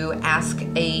to ask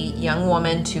a young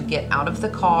woman to get out of the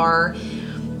car.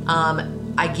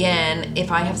 Again, if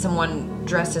I have someone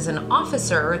dressed as an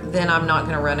officer, then I'm not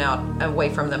going to run out away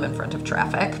from them in front of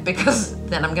traffic, because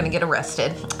then I'm going to get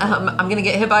arrested. I'm going to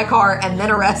get hit by a car and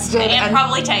then arrested. And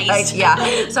probably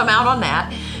tased. So I'm out on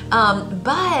that.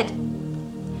 But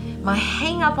my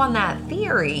hang up on that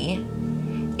theory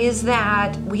is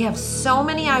that we have so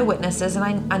many eyewitnesses,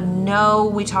 and I know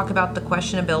we talk about the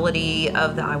questionability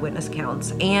of the eyewitness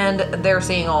counts, and they're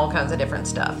seeing all kinds of different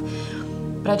stuff.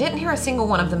 But I didn't hear a single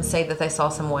one of them say that they saw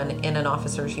someone in an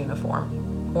officer's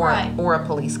uniform or a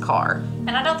police car.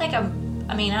 And I don't think I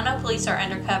know police are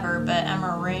undercover, but a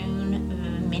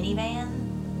maroon minivan?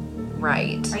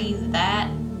 Right. Are you that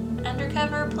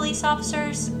undercover police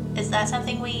officers? Is that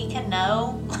something we can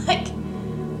know?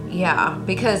 Yeah,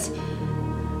 because,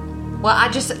 well,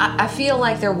 I feel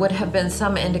like there would have been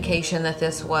some indication that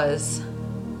this was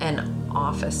an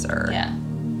officer. Yeah.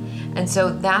 And so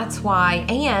that's why,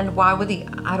 and why would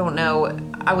I don't know,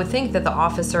 I would think that the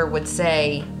officer would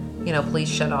say, please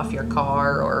shut off your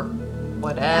car or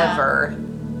whatever.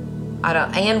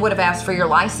 Yeah. And would have asked for your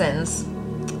license.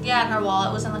 Yeah, and her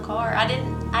wallet was in the car. I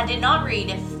did not read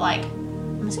if,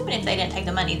 I'm assuming if they didn't take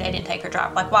the money, they didn't take her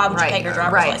driver. Why would you take her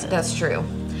driver's license? Right, that's true.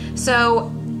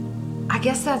 So I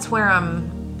guess that's where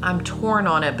I'm torn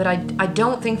on it, but I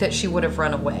don't think that she would have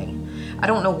run away. I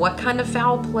don't know what kind of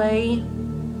foul play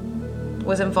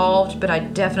was involved, but I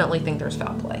definitely think there's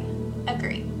foul play.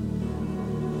 Agree.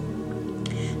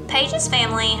 Paige's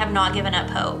family have not given up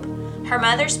hope. Her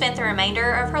mother spent the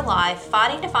remainder of her life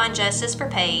fighting to find justice for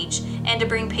Paige and to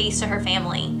bring peace to her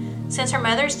family. Since her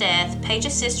mother's death,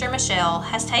 Paige's sister Michelle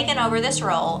has taken over this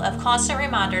role of constant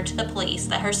reminder to the police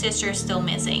that her sister is still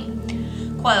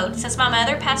missing. Quote, "Since my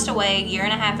mother passed away a year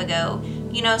and a half ago,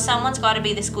 someone's got to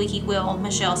be the squeaky wheel,"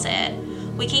 Michelle said.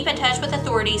 We keep in touch with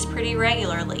authorities pretty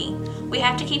regularly. We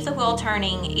have to keep the wheel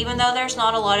turning, even though there's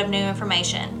not a lot of new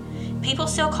information. People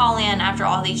still call in after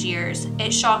all these years.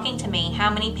 It's shocking to me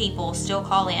how many people still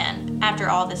call in after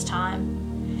all this time.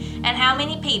 And how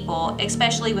many people,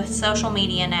 especially with social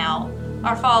media now,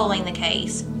 are following the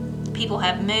case. People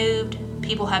have moved,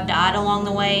 people have died along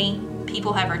the way,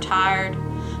 people have retired.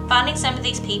 Finding some of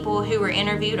these people who were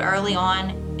interviewed early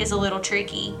on is a little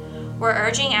tricky. We're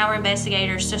urging our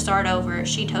investigators to start over,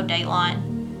 she told Dateline.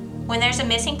 When there's a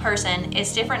missing person,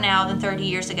 it's different now than 30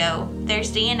 years ago.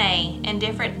 There's DNA and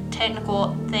different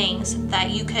technical things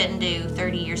that you couldn't do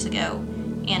 30 years ago,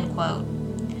 end quote.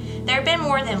 There have been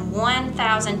more than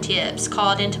 1,000 tips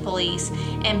called into police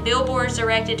and billboards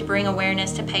directed to bring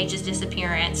awareness to Paige's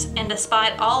disappearance, and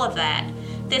despite all of that,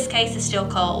 this case is still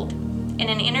cold. In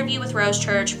an interview with Rose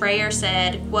Church, Frayer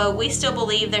said, "Well, we still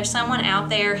believe there's someone out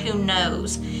there who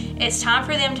knows. It's time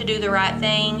for them to do the right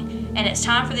thing, and it's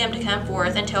time for them to come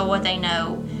forth and tell what they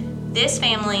know. This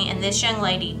family and this young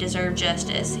lady deserve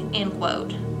justice," end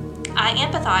quote. I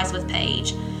empathize with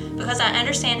Paige because I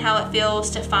understand how it feels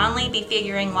to finally be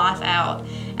figuring life out.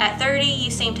 At 30,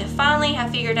 you seem to finally have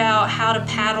figured out how to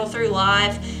paddle through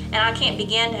life, and I can't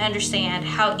begin to understand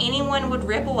how anyone would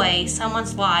rip away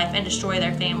someone's life and destroy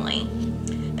their family.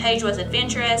 Paige was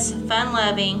adventurous,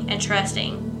 fun-loving, and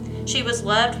trusting. She was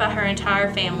loved by her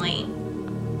entire family.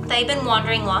 They've been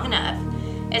wandering long enough.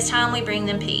 It's time we bring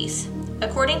them peace.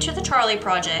 According to the Charlie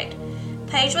Project,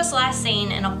 Paige was last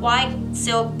seen in a white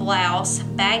silk blouse,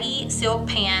 baggy silk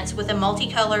pants with a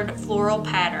multicolored floral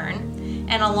pattern,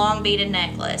 and a long beaded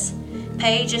necklace.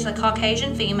 Paige is a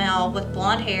Caucasian female with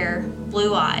blonde hair,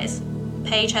 blue eyes.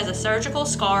 Paige has a surgical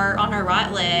scar on her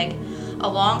right leg, a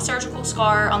long surgical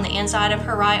scar on the inside of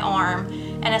her right arm,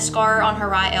 and a scar on her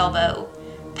right elbow.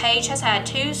 Paige has had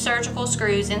 2 surgical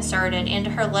screws inserted into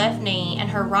her left knee,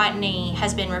 and her right knee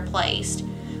has been replaced.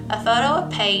 A photo of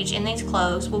Paige in these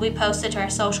clothes will be posted to our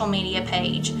social media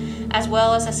page, as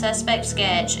well as a suspect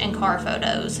sketch and car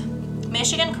photos.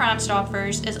 Michigan Crime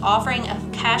Stoppers is offering a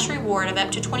cash reward of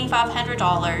up to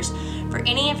 $2,500 for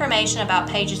any information about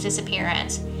Paige's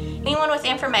disappearance. Anyone with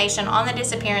information on the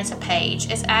disappearance of Paige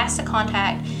is asked to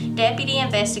contact Deputy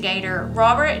Investigator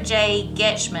Robert J.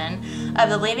 Getchman of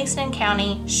the Livingston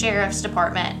County Sheriff's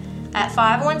Department at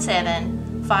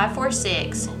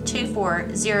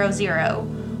 517-546-2400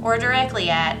 or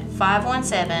directly at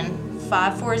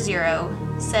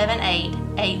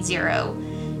 517-540-7880.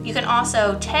 You can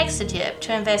also text a tip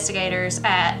to investigators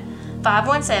at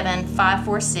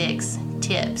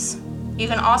 517-546-TIPS. You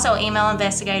can also email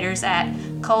investigators at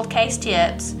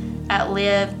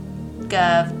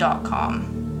coldcasetips@livgov.com.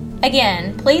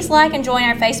 Again, please like and join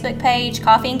our Facebook page,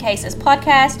 Coffee and Cases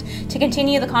Podcast, to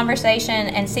continue the conversation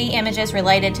and see images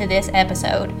related to this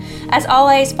episode. As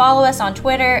always, follow us on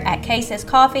Twitter at Cases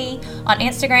Coffee, on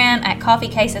Instagram at Coffee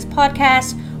Cases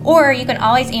Podcast, or you can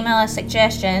always email us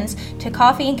suggestions to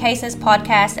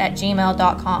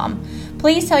coffeeandcasespodcast@gmail.com.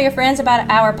 Please tell your friends about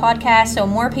our podcast so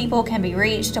more people can be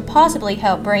reached to possibly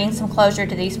help bring some closure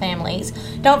to these families.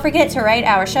 Don't forget to rate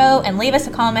our show and leave us a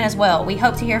comment as well. We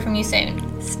hope to hear from you soon.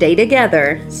 Stay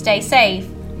together. Stay safe.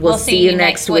 We'll see you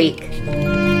next week.